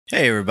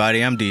Hey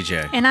everybody, I'm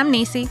DJ. And I'm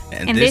Nisi.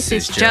 And this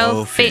is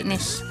Joe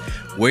Fitness.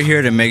 We're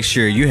here to make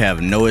sure you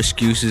have no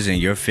excuses in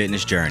your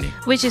fitness journey.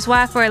 Which is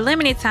why for a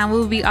limited time we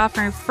will be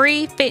offering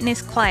free fitness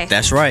classes.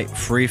 That's right,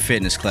 free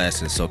fitness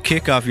classes. So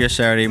kick off your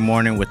Saturday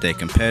morning with a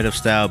competitive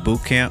style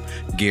boot camp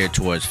geared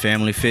towards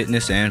family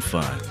fitness and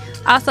fun.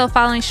 Also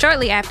following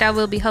shortly after, I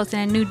will be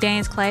hosting a new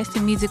dance class to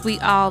music we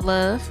all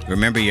love.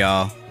 Remember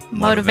y'all,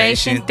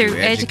 motivation through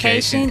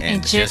education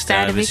and just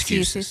out of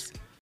excuses.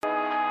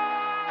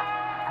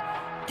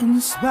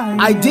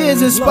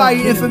 Ideas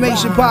Inspired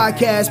Information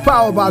Podcast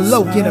powered by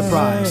Loke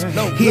Enterprise.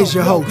 Here's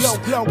your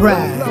host,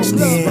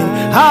 Braxton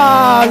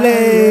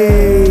Holly.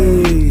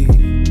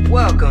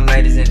 Welcome,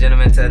 ladies and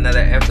gentlemen, to another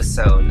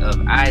episode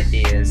of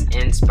Ideas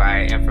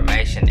Inspired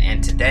Information.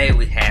 And today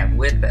we have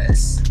with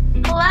us...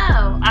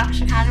 Hello, I'm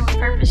Shekinah with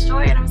Purpose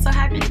Joy, and I'm so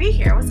happy to be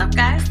here. What's up,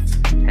 guys?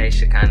 Hey,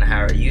 Shekinah,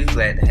 how are you?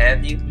 Glad to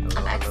have you.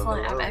 I'm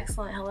excellent.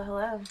 Hello,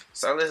 hello.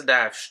 So let's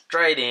dive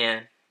straight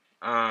in.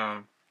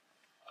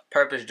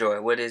 Purpose Joy,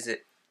 what is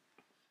it?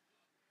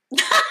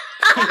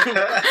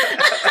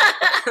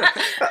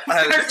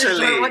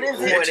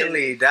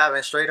 Literally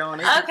diving straight on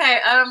it. Okay,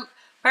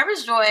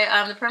 Purpose Joy,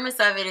 the premise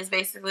of it is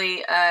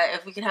basically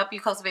if we can help you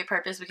cultivate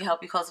purpose, we can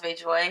help you cultivate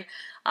joy.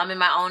 In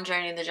my own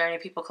journey and the journey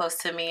of people close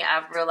to me,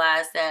 I've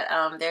realized that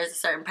there's a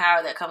certain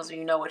power that comes when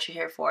you know what you're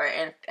here for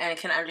and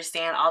can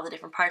understand all the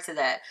different parts of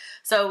that.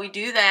 So we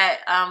do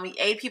that. We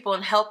aid people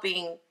in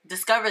helping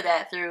discover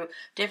that through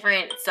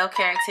different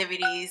self-care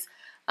activities,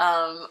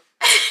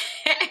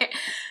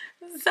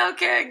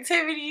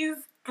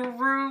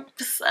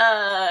 groups,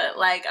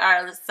 like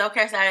our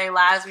Self-Care Saturday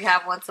Lives we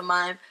have once a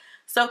month,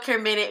 Self-Care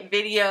Minute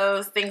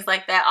videos, things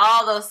like that.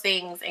 All those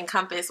things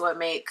encompass what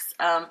makes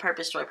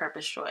Purpose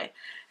Joy.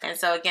 And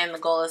so again, the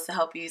goal is to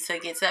help you to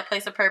get to that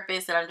place of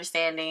purpose and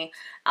understanding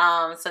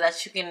so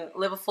that you can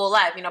live a full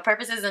life. You know,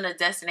 purpose isn't a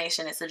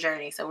destination, it's a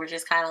journey. So we're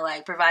just kind of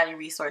like providing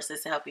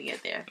resources to help you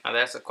get there. Oh,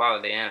 that's a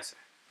quality answer.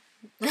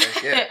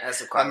 Yeah,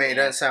 that's a quality it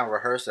doesn't sound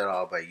rehearsed at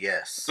all, but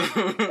yes.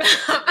 Very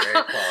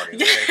quality.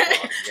 Yes.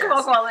 Come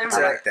on, quality.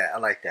 I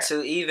like that.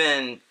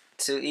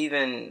 To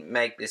even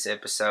make this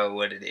episode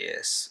what it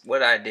is,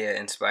 what idea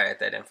inspired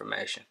that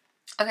information?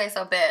 Okay,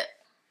 so bet.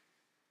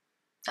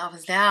 I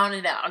was down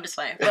and out. I'm just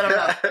playing, but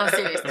I'm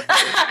serious. But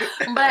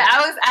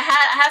I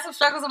had some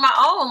struggles of my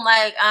own,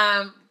 like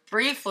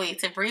briefly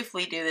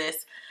do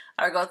this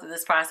or go through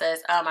this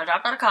process. I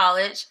dropped out of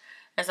college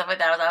and stuff like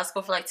that. I was out of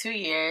school for like 2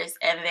 years,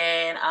 and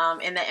then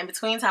in the in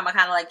between time, I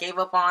kind of like gave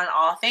up on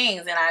all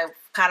things, and I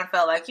kind of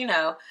felt like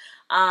I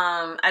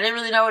didn't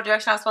really know what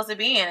direction I was supposed to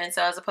be in, and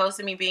so as opposed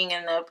to me being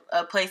in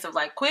a place of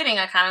like quitting,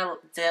 I kind of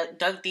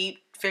dug deep,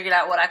 figured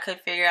out what I could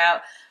figure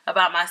out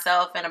about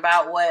myself and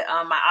about what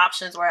my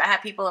options were. I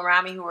had people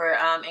around me who were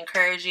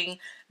encouraging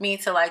me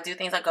to like do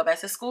things like go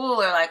back to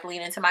school or like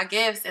lean into my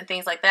gifts and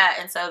things like that.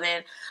 And so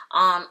then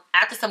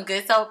after some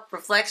good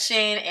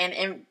self-reflection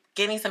and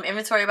getting some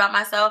inventory about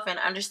myself and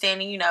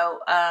understanding,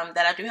 that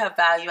I do have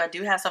value, I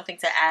do have something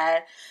to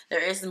add,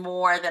 there is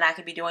more that I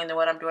could be doing than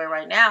what I'm doing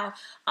right now.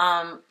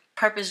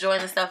 Purpose Joy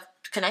and the stuff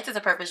connected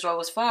to Purpose Joy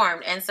was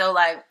formed. And so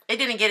like it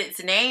didn't get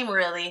its name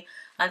really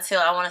until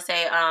I want to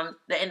say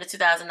the end of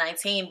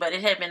 2019, but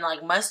it had been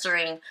like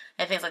mustering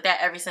and things like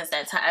that ever since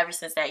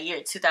that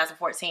year,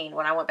 2014,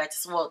 when I went back to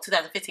school,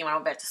 2015 when I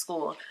went back to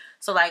school.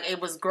 So like it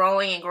was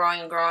growing and growing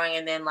and growing,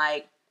 and then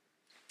like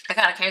I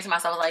kind of came to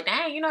myself, I was like,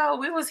 dang,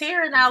 we was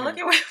here, and now look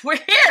at we're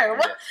here.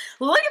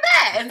 Look at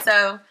that. And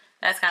so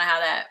that's kind of how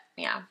that,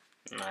 yeah.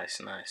 Nice.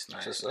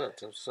 What's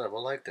up? I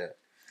like that.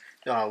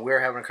 We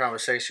were having a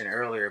conversation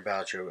earlier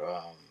about your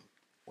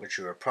what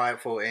you were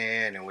prideful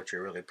in and what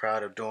you're really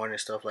proud of doing and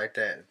stuff like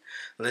that. And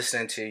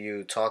listening to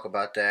you talk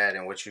about that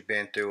and what you've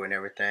been through and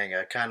everything,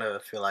 I kind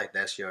of feel like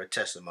that's your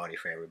testimony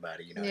for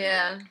everybody.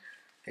 Yeah.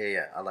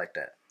 Yeah, I like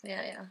that.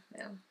 Yeah.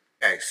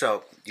 Okay,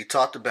 so you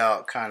talked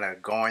about kind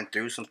of going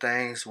through some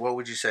things. What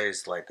would you say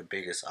is like the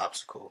biggest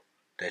obstacle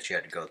that you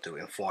had to go through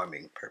in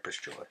forming Purpose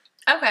Joy?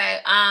 Okay,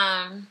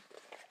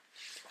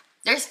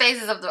 there's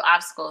phases of the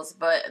obstacles,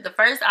 but the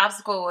first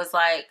obstacle was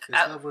like...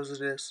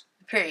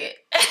 Period.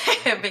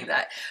 Big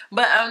dot.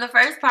 But the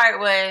first part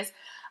was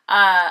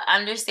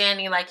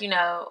understanding, like, again,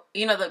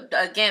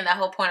 that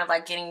whole point of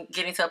like getting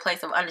to a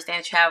place of understanding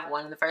that you have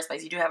one in the first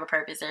place. You do have a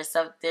purpose.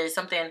 There's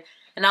something,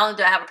 and not only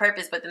do I have a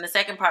purpose, but then the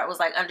second part was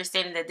like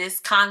understanding that this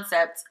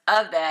concept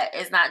of that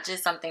is not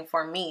just something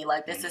for me.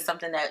 Like this is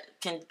something that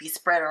can be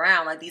spread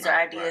around. Like these are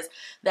ideas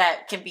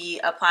that can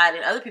be applied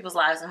in other people's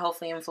lives and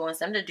hopefully influence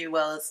them to do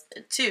well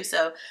too.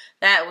 So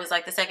that was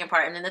like the second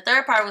part, and then the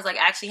third part was like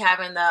actually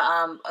having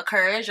the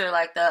courage or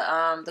like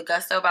the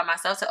gusto by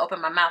myself to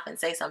open my mouth and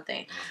say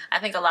something. I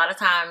think a lot of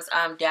times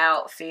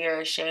doubt,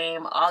 fear,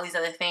 shame, all these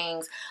other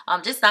things,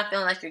 just not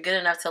feeling like you're good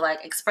enough to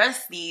like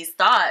express these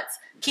thoughts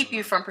keep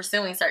you from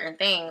pursuing certain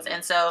things.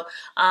 And so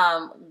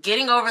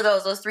getting over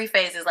those three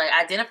phases, like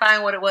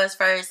identifying what it was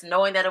first,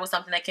 knowing that it was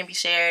something that can be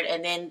shared,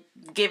 and then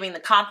giving the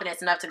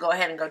confidence enough to go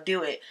ahead and go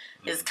do it.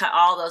 Is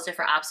all those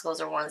different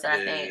obstacles are ones that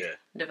I think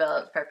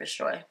develop purpose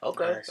joy.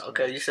 Okay,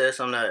 okay. You said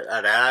something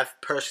that I've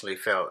personally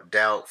felt: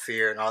 doubt,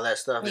 fear, and all that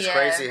stuff. It's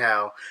crazy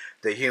how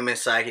the human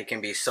psyche can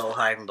be so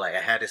hyped and like,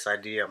 I had this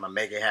idea, I'm gonna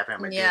make it happen,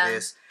 I'm gonna do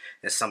this.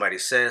 And somebody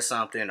says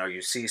something or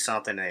you see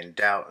something and then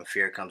doubt and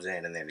fear comes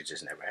in and then it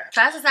just never happens.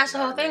 Tries to snatch the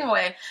whole thing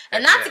away.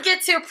 And not to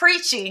get too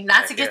preachy,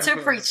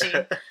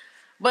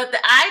 but the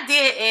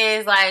idea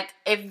is like,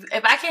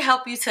 if I can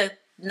help you to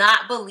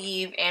not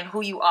believe in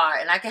who you are,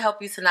 and I can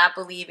help you to not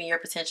believe in your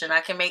potential, and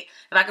if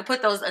I can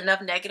put those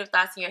enough negative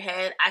thoughts in your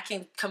head, I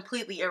can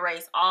completely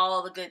erase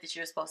all the good that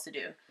you're supposed to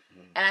do.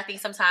 And I think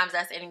sometimes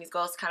that's the enemy's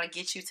goal, to kind of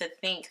get you to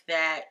think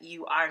that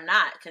you are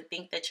not, to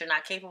think that you're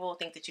not capable,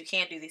 think that you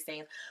can't do these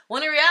things.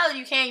 When in reality,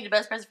 you can. You're the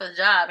best person for the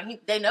job, and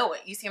they know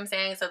it. You see what I'm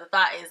saying? So the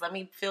thought is, let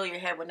me fill your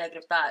head with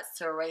negative thoughts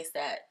to erase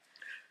that.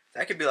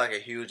 That could be like a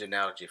huge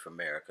analogy for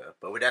America,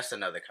 but that's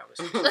another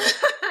conversation.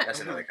 That's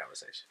another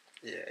conversation.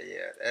 Yeah,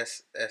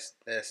 that's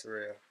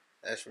real.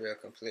 That's real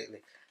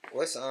completely.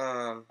 What's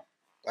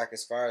like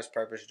as far as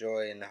purpose,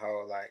 joy, and the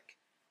whole like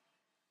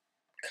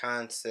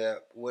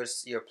concept,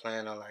 what's your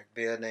plan on like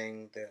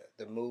building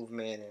the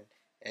movement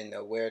and the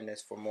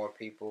awareness for more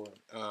people,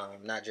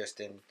 not just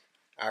in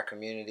our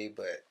community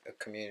but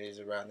communities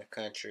around the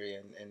country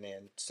and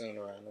then soon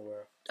around the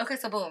world? Okay,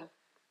 so boom,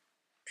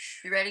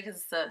 you ready?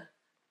 Because it's kind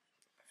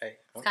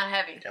of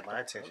heavy. Got my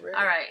attention.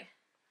 All right,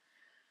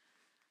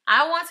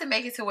 I want to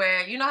make it to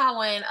where, you know how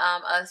when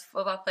a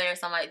football player,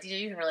 something like, DJ,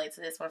 you can relate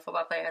to this, when a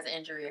football player has an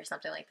injury or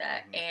something like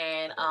that,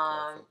 and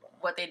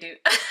what they do.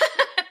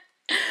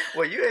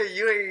 Well, you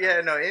ain't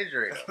had no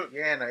injury.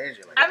 You had no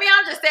injury. Like I mean,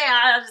 I'm just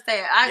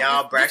saying.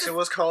 Y'all, Braxton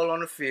was cold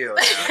on the field.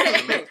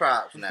 Big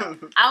props now.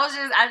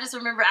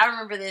 I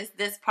remember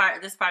this part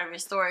of your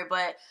story,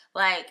 but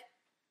like,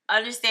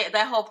 understand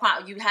that whole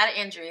point. You had an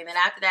injury, and then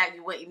after that,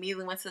 you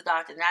immediately went to the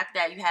doctor. And after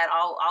that, you had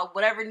all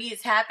whatever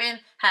needs happen.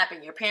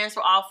 Your parents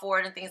were all for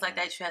it and things like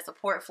that. You had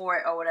support for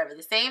it or whatever.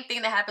 The same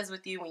thing that happens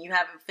with you when you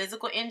have a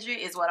physical injury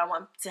is what I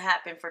want to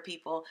happen for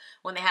people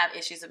when they have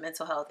issues with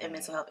mental health and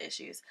mental health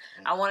issues.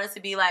 I want it to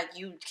be like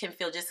you can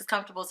feel just as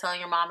comfortable telling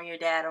your mom or your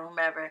dad or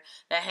whomever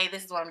that, hey,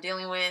 this is what I'm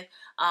dealing with.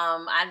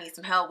 I need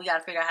some help. We got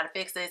to figure out how to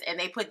fix this. And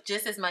they put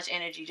just as much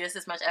energy, just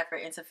as much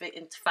effort into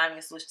finding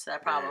a solution to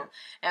that problem.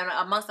 And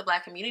amongst the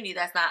Black community,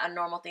 that's not a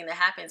normal thing that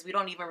happens. We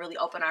don't even really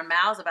open our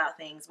mouths about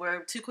things.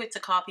 We're too quick to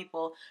call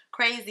people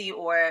crazy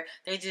or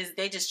they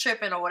just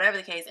tripping or whatever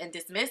the case and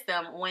dismiss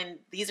them when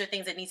these are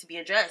things that need to be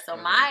addressed. So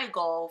my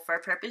goal for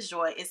Purpose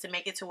Joy is to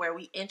make it to where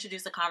we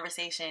introduce a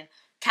conversation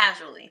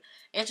casually.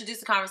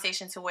 Introduce a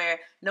conversation to where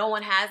no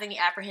one has any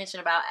apprehension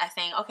about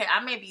saying, okay,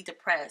 I may be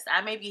depressed.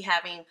 I may be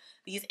having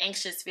these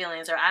anxious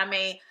feelings, or I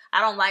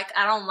don't like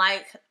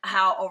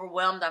how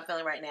overwhelmed I'm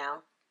feeling right now.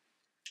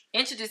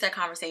 Introduce that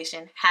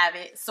conversation, have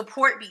it,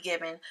 support be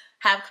given,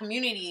 have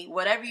community,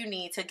 whatever you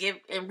need to give,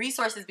 and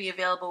resources be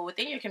available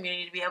within your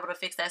community to be able to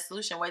fix that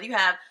solution, whether you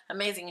have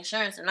amazing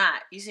insurance or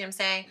not. You see what I'm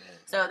saying?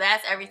 So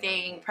that's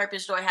everything.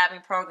 Purpose Joy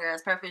having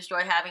programs, Purpose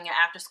Joy having an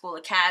after school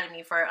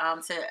academy for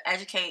to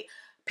educate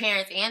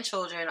parents and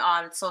children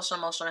on social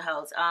emotional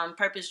health.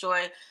 Purpose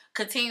Joy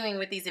continuing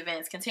with these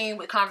events, continuing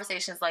with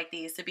conversations like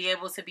these to be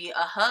able to be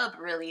a hub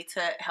really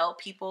to help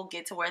people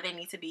get to where they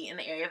need to be in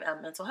the area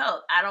of mental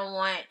health.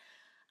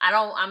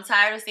 I'm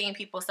tired of seeing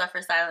people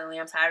suffer silently.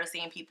 I'm tired of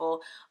seeing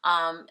people,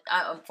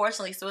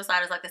 unfortunately,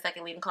 suicide is like the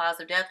second leading cause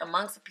of death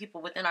amongst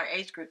people within our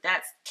age group.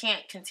 That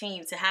can't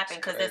continue to happen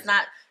because that's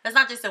not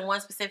just in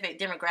one specific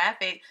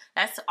demographic.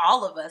 That's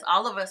all of us.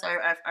 All of us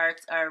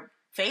are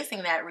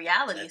facing that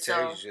reality. That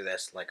tells you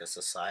that's like a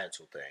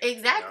societal thing.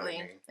 Exactly. You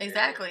know what I mean?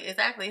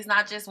 Exactly. It's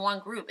not just one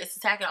group. It's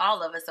attacking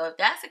all of us. So if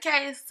that's the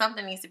case,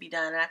 something needs to be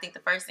done. And I think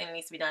the first thing that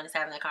needs to be done is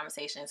having that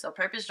conversation. So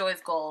Purpose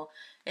Joy's goal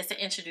is to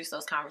introduce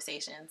those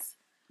conversations.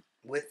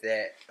 With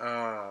that,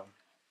 while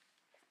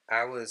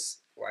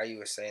you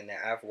were saying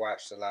that, I've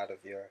watched a lot of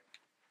your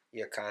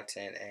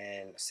content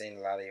and seen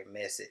a lot of your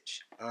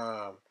message.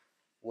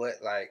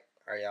 What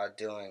are y'all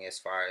doing as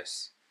far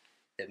as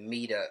the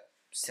meetup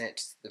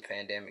since the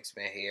pandemic's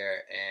been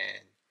here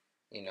and,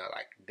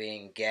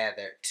 being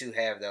gathered to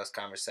have those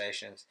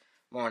conversations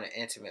more on an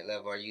intimate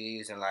level? Are you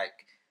using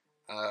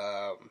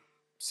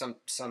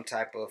some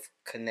type of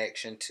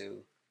connection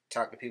to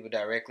talk to people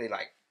directly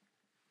like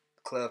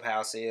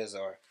Clubhouse is,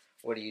 or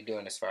what are you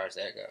doing as far as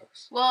that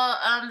goes? Well,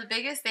 the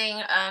biggest thing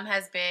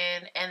has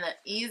been, and the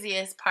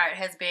easiest part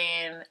has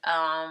been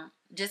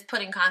just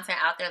putting content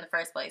out there in the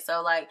first place.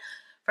 So,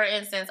 for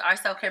instance, our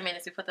self-care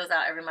minutes, we put those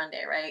out every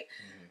Monday, right?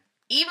 Mm-hmm.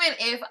 Even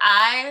if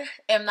I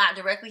am not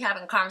directly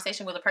having a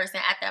conversation with a person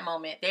at that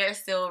moment, they're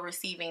still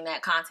receiving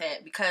that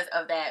content because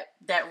of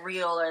that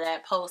reel or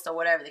that post or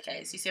whatever the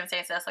case. You see what I'm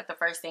saying? So that's the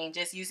first thing,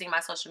 just using my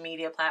social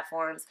media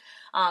platforms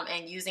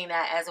and using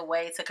that as a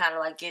way to kind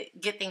of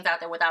get things out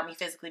there without me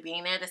physically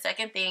being there. The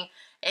second thing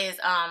is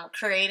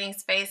creating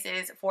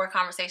spaces for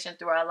conversation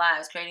through our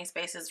lives, creating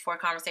spaces for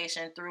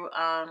conversation through,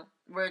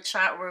 we're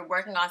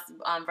working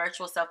on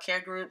virtual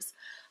self-care groups.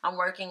 I'm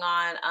working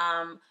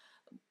on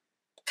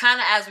kind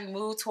of as we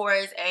move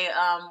towards a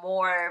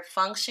more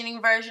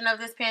functioning version of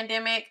this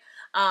pandemic,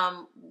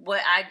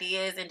 what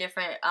ideas and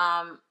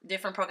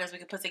different programs we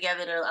could put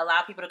together to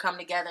allow people to come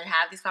together and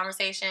have these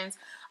conversations.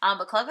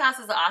 But Clubhouse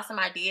is an awesome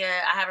idea.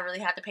 I haven't really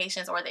had the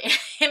patience or the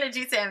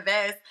energy to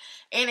invest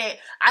in it.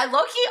 I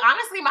low-key,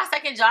 honestly, my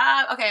second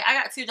job, okay, I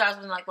got 2 jobs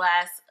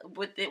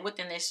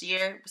within this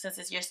year, since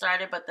this year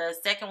started, but the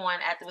second one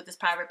with this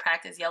private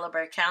practice,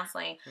 Yellowbird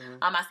Counseling,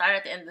 I started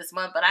at the end of this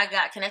month, but I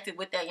got connected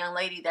with that young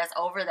lady that's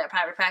over that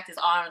private practice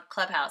on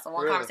Clubhouse. And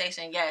one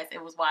conversation, yes,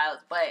 it was wild,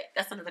 but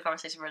that's another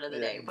conversation for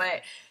another day.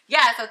 But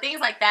yeah, so things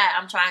like that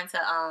I'm trying to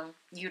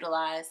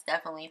utilize,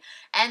 definitely.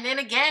 And then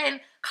again,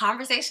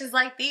 conversations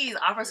like these,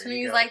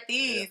 opportunities like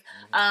these,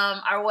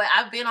 are what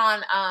I've been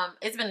on.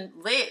 It's been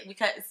lit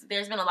because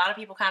there's been a lot of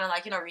people kind of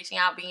like, reaching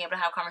out, being able to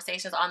have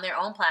conversations on their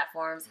own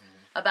platforms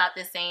about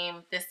this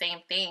same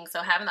thing.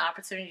 So having the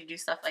opportunity to do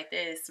stuff like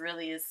this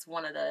really is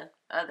one of the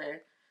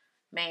other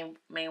main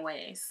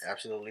ways.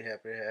 Absolutely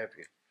happy to have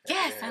you.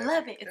 Yes, I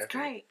love it. It's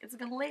great. It's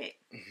been lit.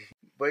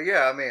 But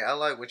yeah, I mean, I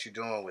like what you're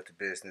doing with the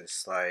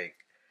business, like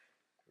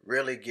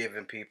really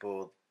giving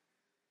people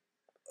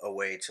a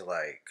way to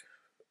like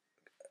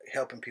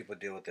helping people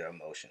deal with their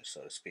emotions,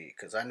 so to speak.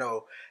 Because I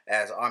know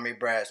as Army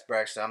Brats,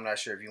 Braxton, I'm not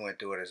sure if you went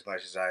through it as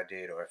much as I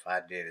did or if I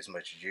did as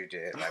much as you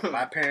did. Like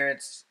my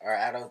parents are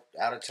out of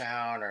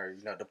town or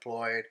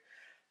deployed.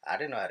 I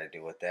didn't know how to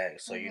deal with that.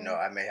 So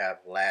I may have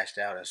lashed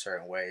out in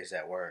certain ways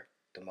that weren't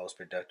the most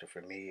productive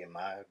for me and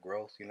my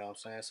growth. You know what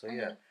I'm saying? So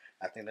yeah,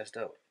 I think that's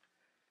dope.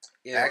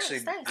 Yeah, actually,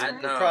 we're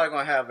probably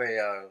gonna have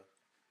a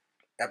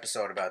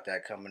episode about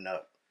that coming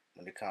up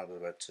when it comes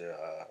to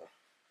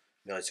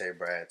military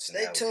brats.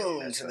 Stay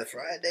tuned to the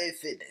Friday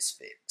Fitness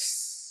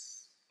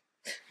Fix.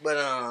 But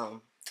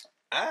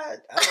I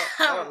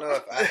don't know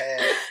if I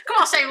had. Come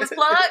on, shameless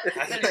plug.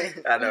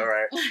 I know,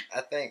 right?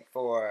 I think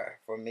for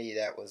me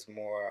that was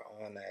more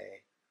on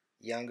a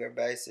younger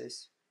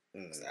basis.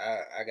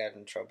 I got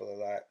in trouble a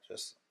lot,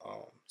 just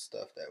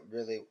stuff that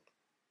really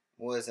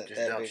wasn't just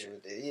that big of a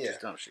deal. Yeah,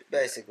 just dumb shit,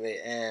 basically.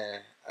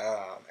 And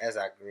as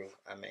I grew,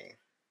 I mean,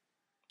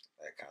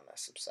 that kind of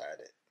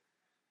subsided.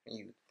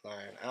 You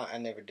learn. I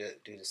never do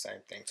the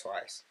same thing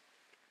twice,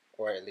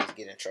 or at least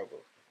get in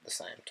trouble the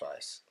same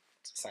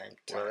time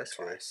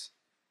twice.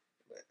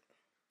 But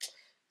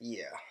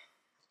yeah,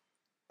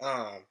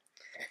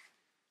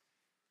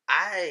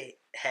 I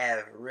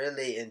have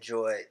really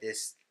enjoyed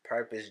this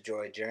Purpose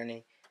Joy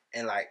journey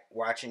and like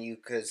watching you,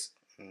 because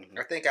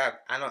I think I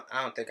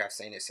don't think I've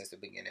seen it since the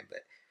beginning,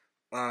 but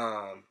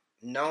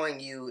knowing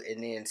you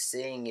and then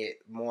seeing it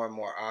more and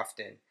more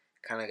often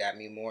kind of got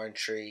me more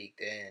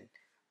intrigued. And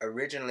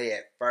originally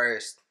at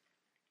first,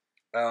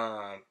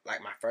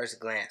 like my first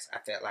glance, I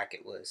felt like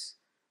it was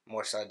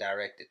more so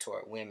directed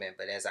toward women,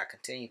 but as I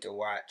continued to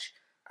watch,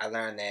 I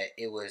learned that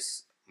it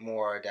was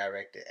more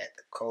directed at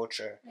the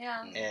culture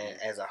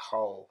and as a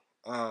whole.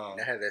 I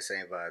had that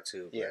same vibe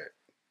too, but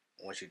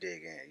once you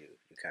dig in, you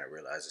kind of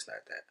realize it's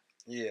not that.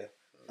 Yeah.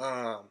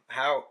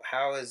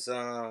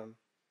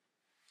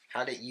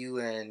 How did you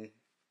and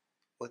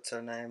what's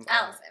her name?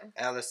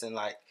 Allison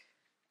like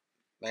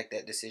make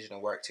that decision to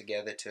work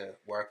together to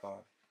work on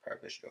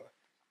Purpose Joy?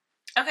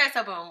 Okay,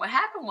 so boom. What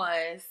happened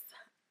was,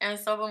 and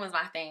so boom is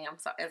my thing. I'm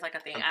sorry, it's like a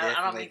thing. I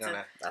don't mean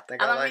to. I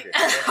think I like it.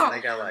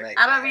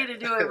 I don't mean to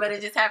do it, but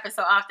it just happens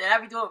so often. I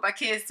be doing it with my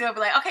kids too. I be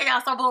like, okay,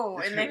 y'all, so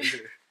boom, and then.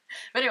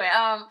 But anyway,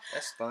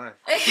 that's fun.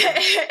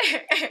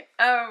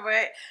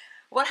 But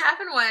what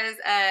happened was,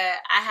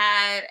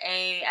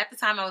 at the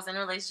time I was in a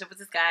relationship with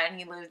this guy and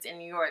he lived in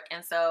New York.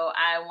 And so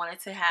I wanted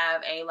to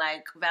have a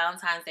like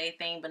Valentine's Day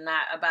thing, but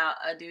not about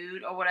a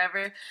dude or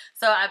whatever.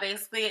 So I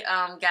basically,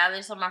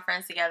 gathered some of my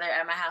friends together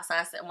at my house. And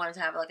I wanted to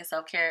have like a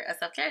self-care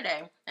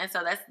day. And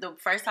so that's the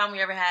first time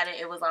we ever had it.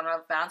 It was on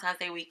a Valentine's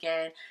Day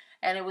weekend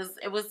and it was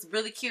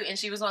really cute. And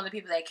she was one of the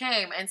people that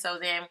came. And so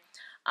then,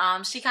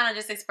 she kind of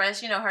just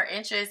expressed, her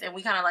interest, and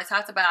we kind of like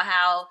talked about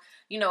how,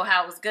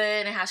 how it was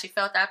good and how she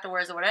felt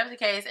afterwards or whatever the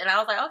case. And I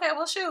was like, okay,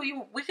 well, shoot,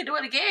 we could do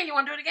it again. You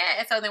want to do it again?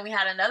 And so then we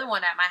had another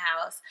one at my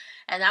house,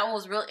 and that one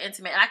was real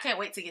intimate. And I can't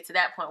wait to get to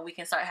that point where we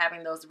can start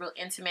having those real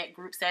intimate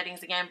group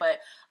settings again.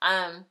 But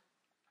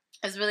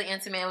it's really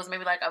intimate. It was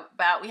maybe like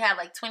we had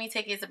like 20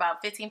 tickets,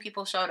 about 15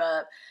 people showed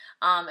up.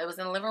 It was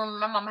in the living room of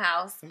my mom's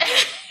house.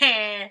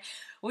 And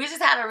we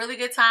just had a really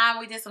good time.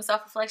 We did some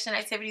self-reflection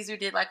activities. We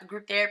did like a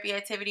group therapy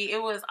activity.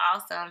 It was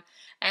awesome.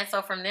 And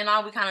so from then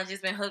on, we kind of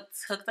just been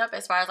hooked up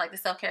as far as like the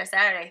Self-Care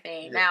Saturday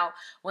thing. Yeah. Now,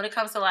 when it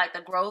comes to like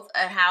the growth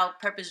and how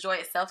Purpose Joy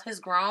itself has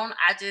grown,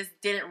 I just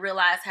didn't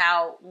realize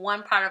how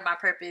one part of my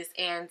purpose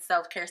and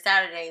Self-Care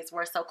Saturdays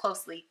were so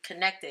closely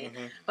connected,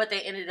 but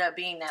they ended up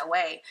being that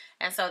way.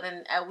 And so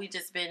then we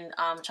just been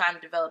trying to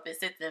develop a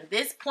system.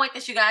 This point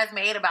that you guys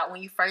made about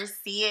when you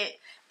first see it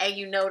and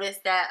you notice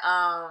that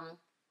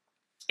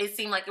it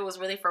seemed like it was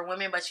really for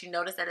women, but you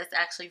notice that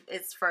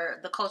it's for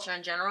the culture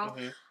in general.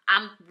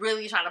 I'm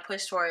really trying to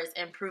push towards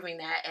improving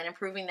that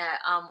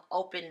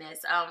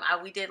openness.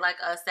 We did like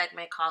a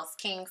segment called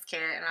King's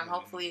Care, and I'm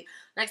hopefully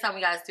next time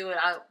we guys do it,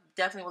 I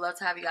definitely would love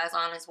to have you guys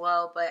on as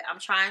well. But I'm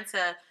trying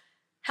to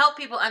help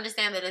people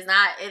understand that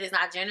it is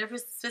not gender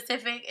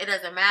specific. It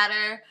doesn't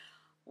matter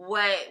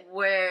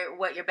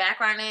what your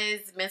background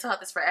is. Mental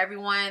health is for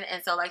everyone,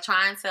 and so like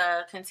trying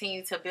to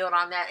continue to build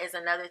on that is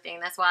another thing.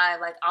 That's why,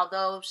 like,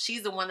 although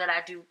she's the one that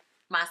I do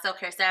my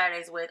self-care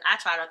Saturdays with, I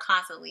try to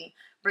constantly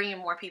bring in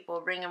more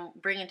people, bring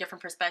in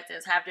different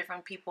perspectives, have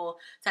different people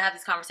to have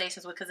these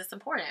conversations with, because it's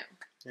important.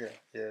 Yeah,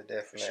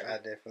 definitely. Sure. I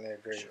definitely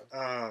agree.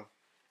 Sure.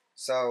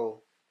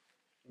 So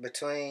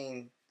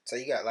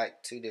you got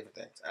like two different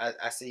things.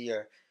 I see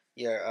your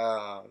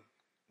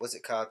what's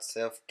it called,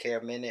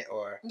 self-care minute,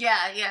 or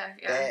Yeah.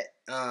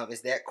 that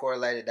is that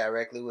correlated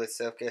directly with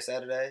self-care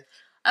Saturday?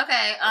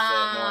 Okay. Or is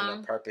that more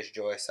on the purpose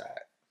joy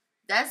side?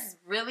 That's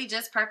really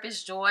just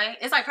Purpose Joy.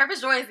 It's like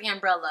Purpose Joy is the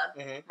umbrella,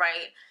 Mm-hmm.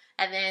 right?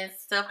 And then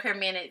Self-Care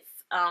Minutes,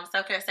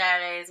 Self-Care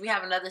Saturdays. We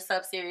have another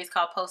sub-series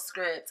called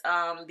Postscript.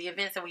 The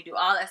events that we do,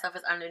 all that stuff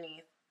is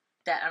underneath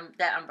that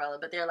umbrella.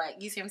 But they're like,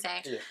 you see what I'm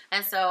saying? Yeah.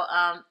 And so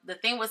the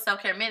thing with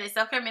Self-Care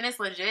Minutes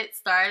legit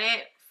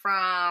started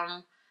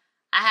from,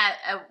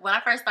 when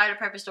I first started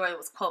Purpose Joy, it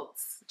was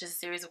quotes, just a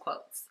series of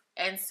quotes.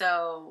 And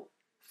so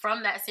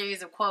from that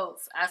series of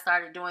quotes, I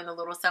started doing the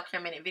little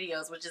self-care minute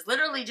videos, which is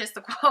literally just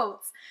the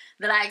quotes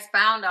that I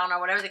expound on or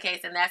whatever the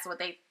case, and that's what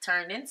they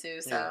turned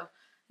into. So,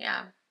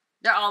 yeah.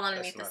 They're all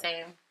underneath the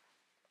same.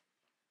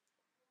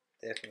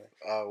 Definitely.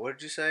 What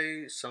did you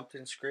say?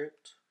 Something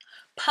script?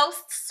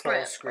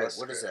 Postscript.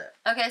 What is that?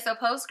 Okay, so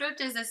Postscript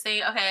is this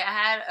thing. Okay, I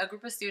had a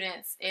group of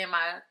students in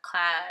my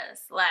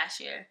class last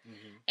year.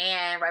 Mm-hmm.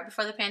 And right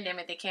before the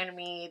pandemic, they came to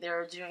me. They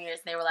were juniors.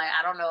 And they were like,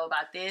 I don't know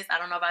about this. I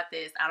don't know about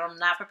this. I'm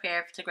not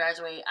prepared to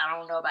graduate. I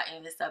don't know about any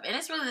of this stuff. And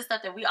it's really the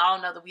stuff that we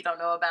all know that we don't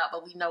know about,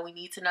 but we know we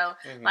need to know.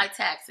 Mm-hmm. Like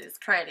taxes,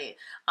 credit,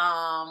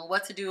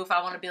 what to do if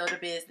I want to build a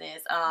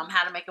business,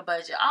 how to make a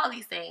budget, all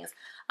these things.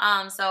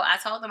 So I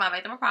told them, I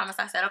made them a promise.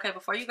 I said, okay,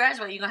 before you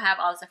graduate, you're going to have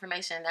all this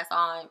information that's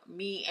on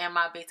me and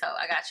my big toe.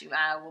 I got you.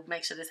 I will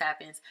make sure this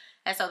happens.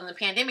 And so then the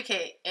pandemic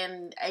hit,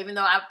 and even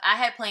though I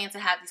had planned to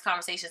have these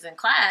conversations in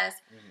class,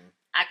 Mm-hmm.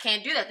 I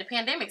can't do that. The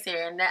pandemic's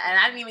here, and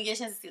I didn't even get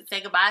a chance to say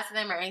goodbye to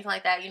them or anything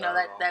like that. You know,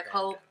 that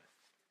whole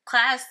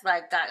class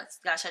like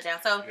got shut down.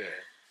 So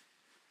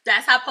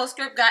that's how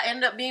Postscript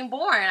ended up being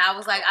born. I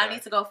was like, I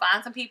need to go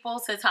find some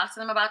people to talk to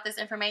them about this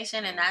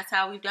information, and that's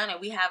how we've done it.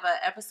 We have an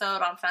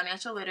episode on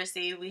financial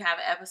literacy. We have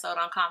an episode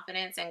on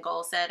confidence and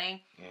goal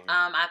setting. Mm-hmm.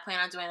 I plan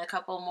on doing a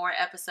couple more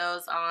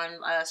episodes on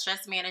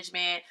stress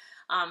management,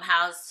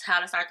 how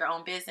to start their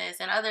own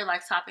business, and other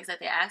like topics that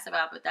they asked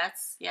about. But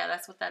that's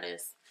what that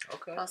is.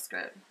 Okay.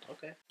 Postscript.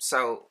 Okay.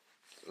 So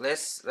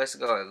let's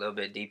go a little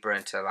bit deeper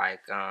into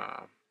like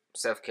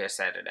self-care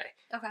Saturday.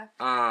 Okay.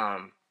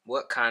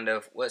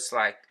 What's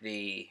like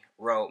the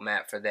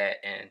roadmap for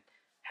that, and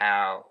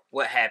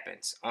what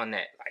happens on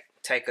that? Like,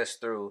 take us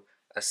through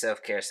a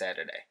self-care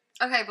Saturday.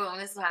 Okay, boom,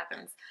 this is what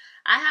happens.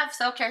 I have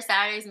self-care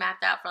Saturdays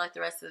mapped out for like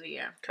the rest of the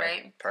year,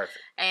 right? Perfect.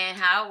 And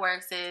how it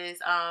works is,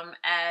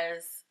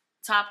 as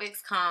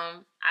topics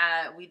come,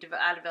 I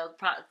develop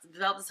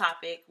the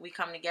topic. We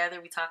come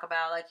together. We talk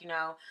about like,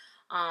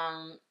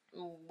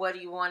 what do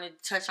you want to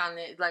touch on,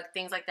 like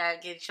things like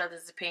that. Get each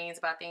other's opinions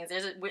about things.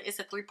 It's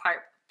a three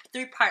part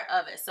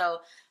of it.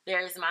 So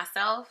there's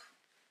myself,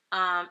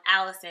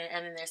 Allison,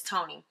 and then there's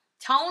Tony.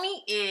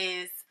 Tony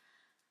is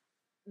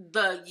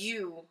the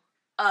you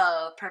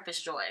of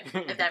Purpose Joy,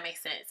 if that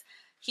makes sense.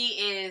 He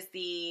is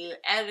the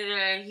editor.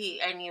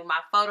 Any of my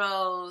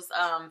photos,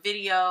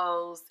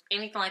 videos,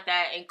 anything like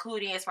that,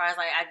 including as far as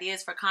like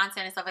ideas for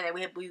content and stuff like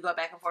that. We go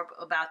back and forth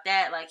about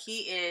that. Like, he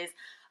is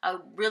a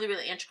really,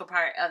 really integral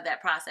part of that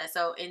process.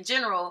 So in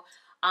general,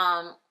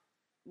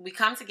 we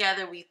come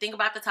together, we think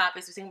about the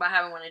topics, we think about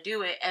how we want to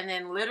do it, and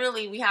then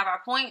literally we have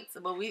our points,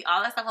 but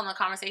all that stuff on the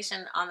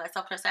conversation on the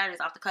self-care Saturdays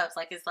off the cuffs.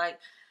 Like,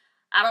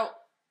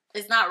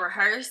 it's not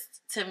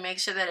rehearsed to make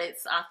sure that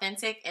it's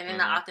authentic, and then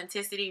the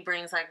authenticity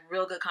brings like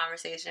real good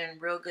conversation,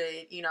 real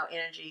good,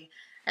 energy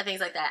and things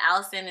like that.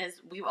 Allison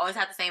we've always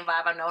had the same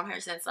vibe. I've known her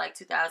since like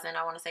 2000,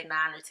 I want to say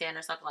 9 or 10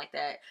 or something like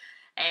that.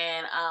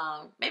 And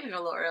maybe even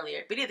a little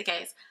earlier, but either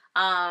case,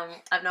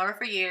 I've known her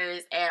for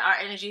years, and our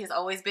energy has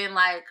always been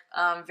like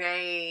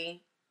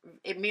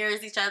it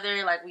mirrors each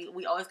other. Like,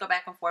 we always go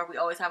back and forth. We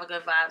always have a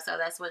good vibe. So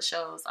that's what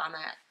shows on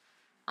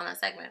that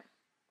segment.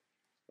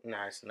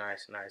 Nice.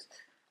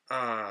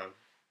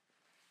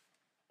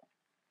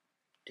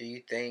 Do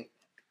you think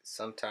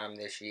sometime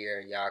this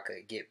year y'all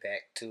could get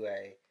back to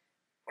a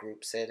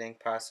group setting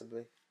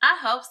possibly? I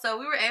hope so.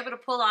 We were able to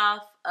pull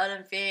off an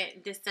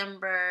event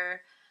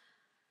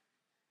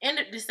end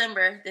of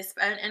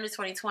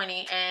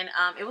 2020, and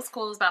it was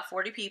cool. It was about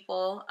 40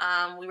 people.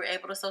 We were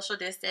able to social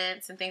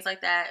distance and things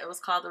like that. It was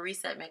called the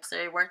Reset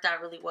Mixer. It worked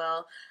out really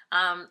well.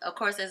 Of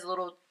course, there's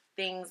little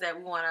things that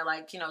we want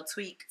to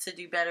tweak to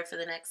do better for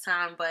the next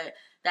time, but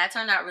that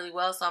turned out really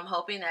well. So I'm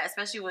hoping that,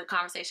 especially with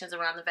conversations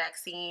around the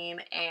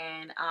vaccine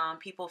and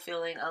people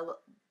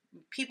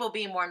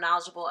being more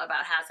knowledgeable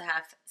about how to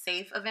have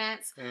safe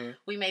events,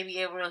 we may be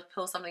able to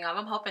pull something off.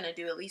 I'm hoping to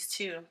do at least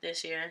 2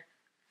 this year.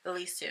 At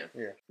least 2.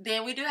 Yeah.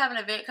 Then we do have an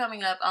event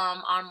coming up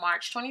on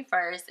March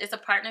 21st. It's a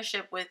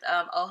partnership with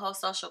Oho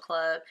Social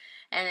Club,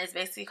 and it's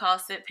basically called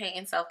Sip, Paint,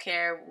 and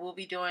Self-Care. We'll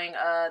be doing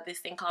this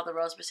thing called the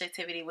Rosebrush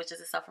Activity, which is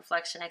a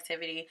self-reflection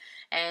activity,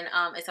 and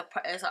it's an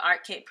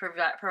art kit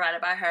provided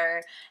by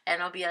her,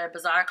 and it'll be at a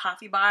Bazaar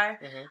Coffee Bar,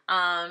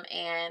 a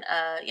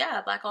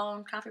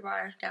Black-owned coffee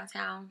bar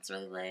downtown. It's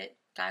really lit.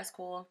 Guy's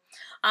cool.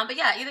 But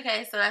yeah, either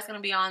case, so that's going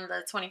to be on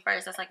the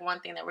 21st. That's like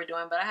one thing that we're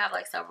doing, but I have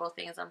like several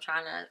things I'm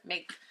trying to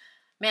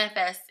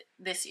manifest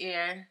this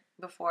year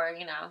before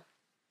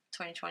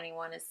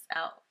 2021 is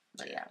out.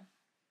 But yeah,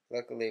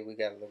 luckily we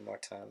got a little more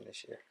time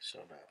this year.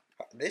 So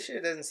this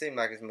year doesn't seem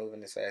like it's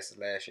moving as fast as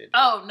last year.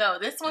 Oh no,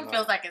 this one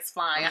feels like it's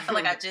flying. I feel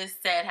like I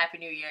just said Happy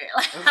New Year.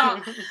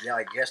 yeah,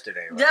 like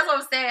yesterday. Right? That's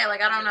what I'm saying.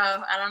 Like I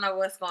don't know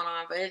what's going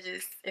on, but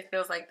it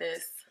feels like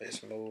this.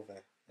 It's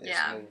moving. It's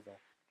moving.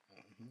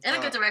 In a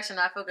good direction.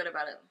 I feel good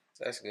about it.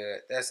 That's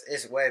good.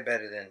 It's way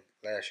better than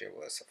last year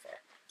was so far.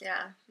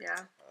 Yeah.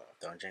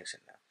 Don't jinx it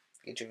now.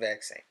 Get your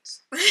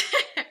vaccines.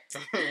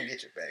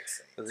 Get your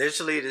vaccine.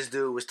 Literally, this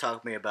dude was talking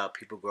to me about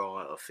people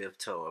growing a 5th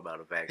toe about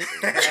a vaccine.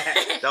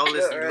 Don't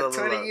listen to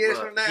 20 years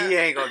from now, he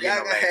ain't gonna get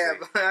no vaccine.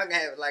 I'm gonna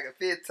have like a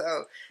 5th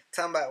toe.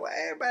 Talking about why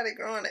everybody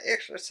growing an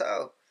extra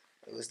toe.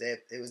 It was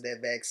that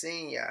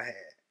vaccine y'all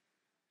had.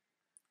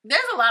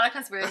 There's a lot of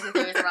conspiracy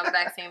theories around the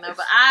vaccine though,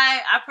 but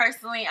I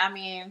personally,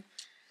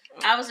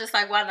 I was just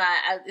like, why not?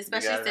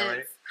 Especially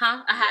since,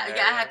 I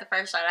had the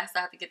first shot. I still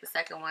have to get the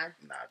second one.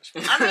 Nah, just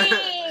I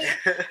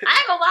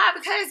ain't gonna lie,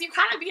 because you're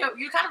kind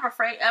of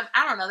afraid of,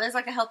 I don't know, there's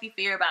like a healthy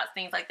fear about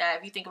things like that.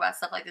 If you think about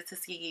stuff like the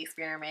Tuskegee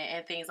experiment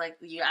and things like,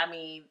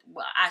 I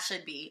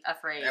should be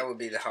afraid. That would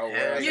be the whole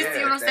world. You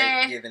see what I'm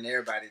saying? Giving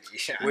everybody the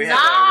shot. Would it?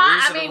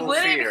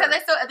 Because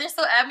they're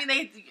still,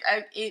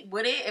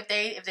 would it, if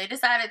they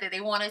decided that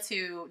they wanted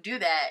to do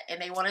that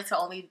and they wanted to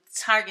only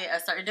target a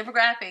certain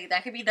demographic,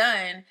 that could be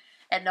done.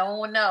 And no one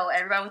would know.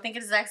 Everybody would think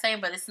it's the exact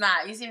same, but it's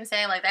not. You see what I'm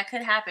saying? Like, that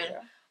could happen.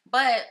 Yeah.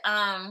 But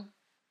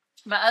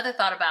my other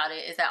thought about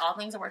it is that all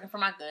things are working for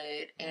my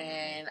good,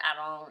 and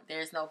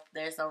there's no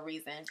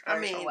reason.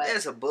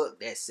 There's a book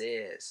that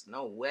says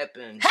no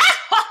weapon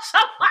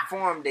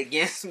formed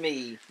against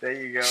me. There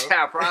you go.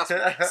 Shall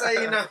prosper. So That's it.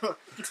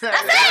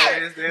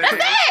 I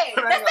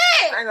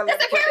ain't gonna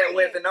let him put that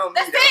weapon on me.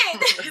 I'm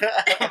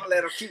gonna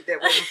let him keep that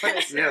weapon for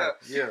himself.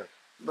 Yeah.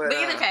 But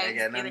either case, they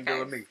got nothing to do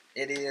with me.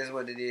 It is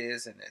what it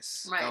is, and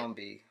it's gonna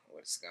be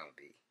what it's gonna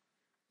be.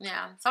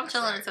 Yeah, so I'm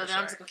chilling until then.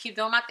 I'm just gonna keep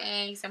doing my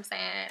thing. You see what I'm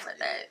saying? Let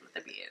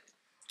that be it.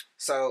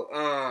 So,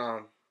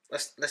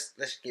 let's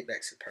get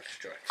back to Purpose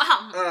Joy.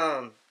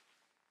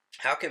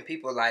 How can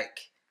people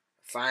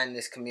find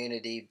this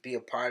community, be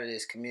a part of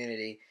this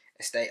community,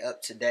 and stay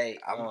up to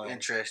date? I'm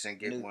interested in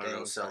getting one of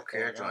those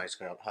self-care joints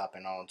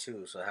hopping on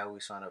too. So how we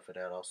sign up for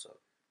that also?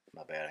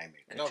 My bad, I ain't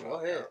mean to cut you off.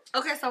 Go ahead.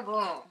 Okay, so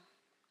boom.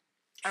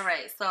 All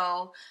right,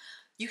 so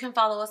you can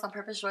follow us on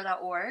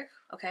purposejoy.org.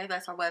 Okay,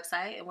 that's our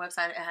website. And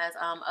website has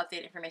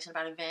updated information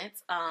about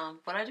events.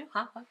 What I do?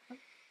 Huh? What?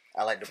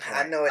 I like the point.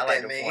 I know what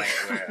that means.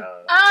 Okay.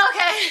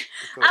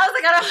 Cool. I was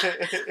like,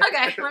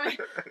 okay,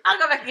 I'll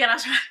go back again. I'll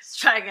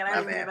try again. I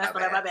didn't mean to mess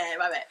it up. My bad.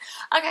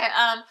 Okay,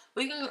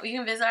 you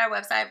can visit our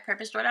website,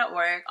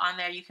 purposejoy.org. On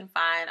there, you can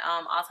find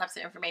all types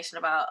of information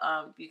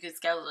about, you can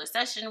schedule a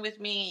session with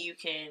me. You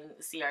can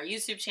see our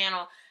YouTube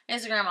channel,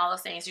 Instagram, all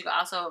those things. You can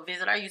also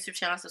visit our YouTube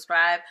channel,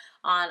 subscribe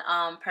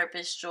on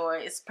Purpose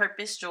Joy. It's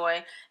Purpose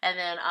Joy. And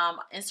then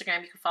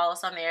Instagram, you can follow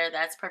us on there.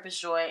 That's Purpose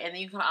Joy. And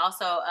then you can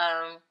also,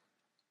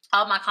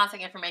 all my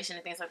contact information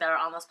and things like that are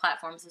on those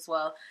platforms as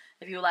well.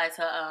 If you would like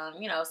to,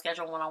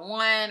 schedule a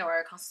one-on-one or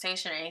a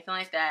consultation or anything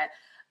like that.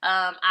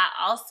 I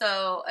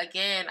also,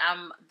 again,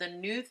 I'm the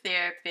new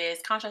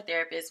contract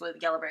therapist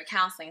with Yellowbird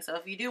Counseling. So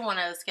if you do want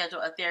to schedule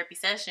a therapy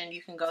session,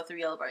 you can go through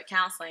Yellowbird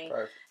Counseling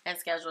and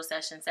schedule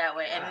sessions that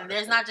way. And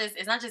it's not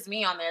just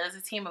me on there. There's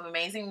a team of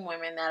amazing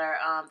women that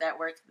are that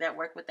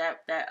work with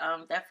that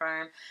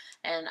firm,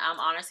 and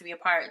I'm honored to be a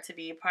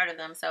part of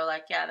them. So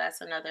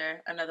that's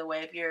another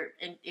way. If you're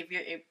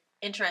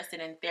interested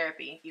in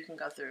therapy, you can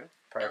go through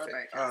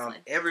Yellowbird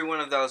Counseling. Every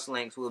one of those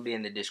links will be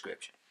in the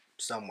description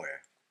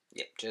somewhere.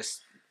 Yep,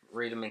 just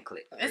read them and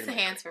click. It's the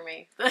hands for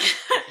me.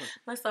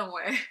 That's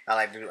somewhere. I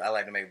like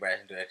to make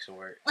Bryson do extra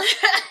work.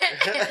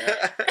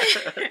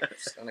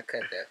 Just gonna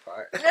cut that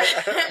part.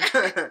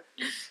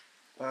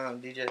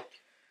 DJ.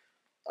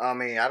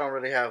 I don't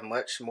really have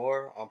much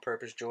more on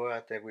Purpose Joy. I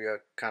think we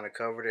kind of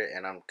covered it,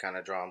 and I'm kind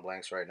of drawing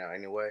blanks right now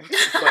anyway.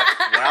 But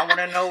what I want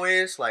to know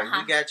is,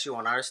 we got you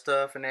on our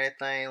stuff and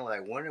everything.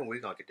 When are we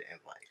going to get the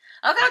invite?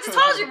 Okay, I just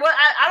told you. What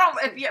I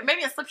don't.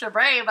 Maybe it slipped your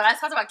brain, but I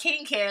talked about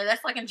King Care.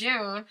 That's in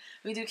June.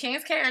 We do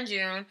King's Care in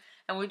June.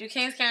 And we do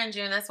King's Care in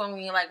June. That's when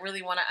we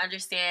really want to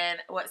understand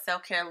what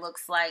self-care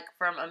looks like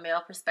from a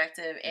male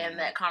perspective, and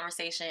that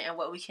conversation and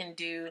what we can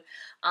do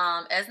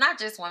as not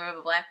just women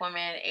but Black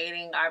women,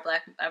 aiding our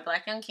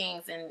black young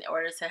kings in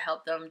order to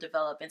help them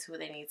develop into who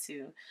they need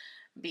to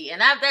be.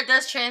 And that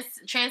does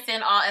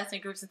transcend all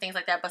ethnic groups and things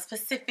like that, but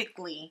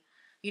specifically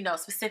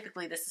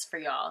specifically this is for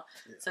y'all,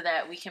 so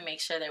that we can make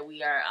sure that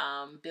we are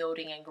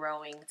building and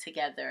growing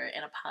together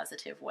in a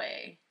positive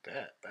way.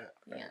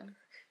 Yeah.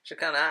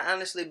 Shekinah, I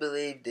honestly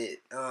believe that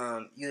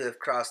you have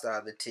crossed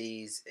all the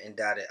T's and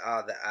dotted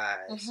all the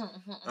I's.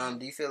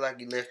 Do you feel like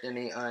you left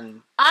any I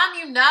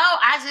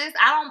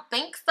don't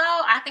think so.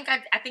 I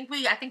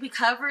think we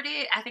covered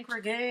it. I think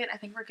we're good.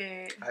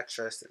 I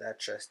trust it.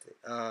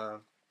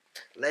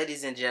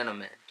 Ladies and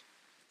gentlemen,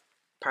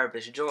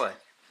 Purpose Joy.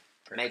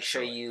 Make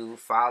sure you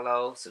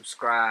follow,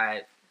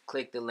 subscribe,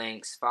 click the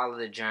links, follow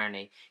the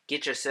journey,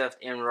 get yourself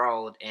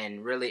enrolled,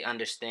 and really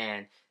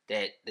understand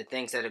that the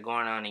things that are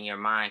going on in your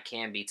mind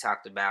can be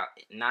talked about,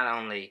 not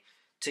only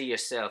to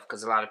yourself,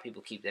 because a lot of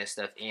people keep that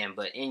stuff in,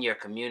 but in your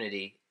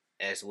community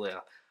as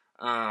well.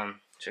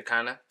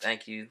 Shekinah,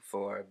 thank you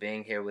for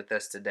being here with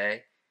us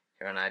today,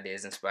 here on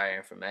Ideas Inspire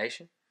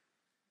Information.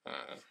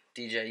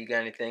 DJ, you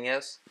got anything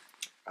else?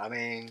 I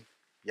mean,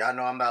 y'all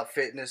know I'm about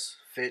fitness.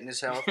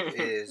 Fitness health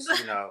is,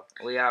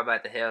 we all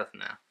about the health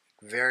now.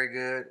 Very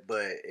good,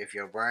 but if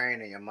your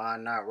brain and your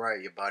mind not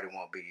right, your body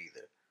won't be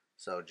either.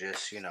 So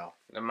just,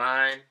 the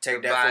mind,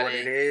 take the that body, for what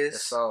it is. the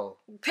soul.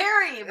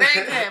 Period.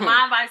 Very good.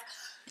 Mind, body.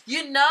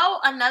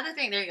 Another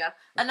thing. There you go.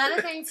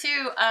 Another thing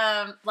too.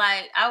 I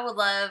would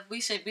love.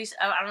 We should.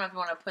 I don't know if you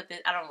want to put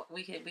this. I don't.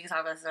 We can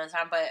talk about this another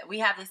time. But we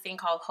have this thing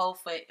called Whole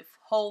Fit.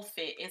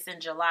 It's in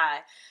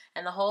July,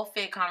 and the Whole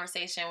Fit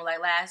conversation.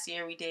 Like last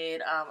year, we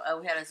did.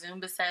 We had a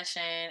Zumba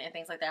session and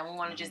things like that. And we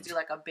want to just do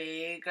like a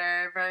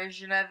bigger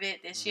version of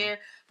it this year.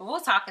 But we'll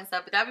talk and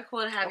stuff. But that'd be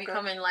cool to have you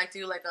come and do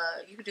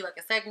you could do like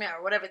a segment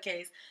or whatever the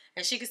case,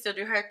 and she could still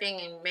do her thing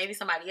and maybe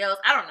somebody else.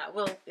 I don't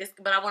know.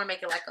 But I want to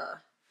make it like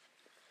a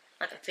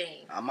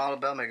thing. I'm all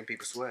about making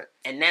people sweat.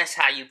 And that's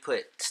how you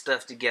put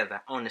stuff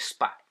together on the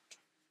spot.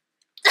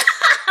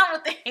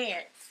 With the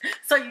hands.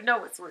 So you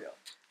know it's real.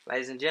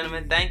 Ladies and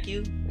gentlemen, thank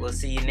you. We'll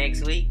see you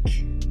next week.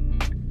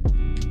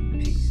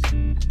 Peace.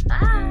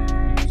 Bye.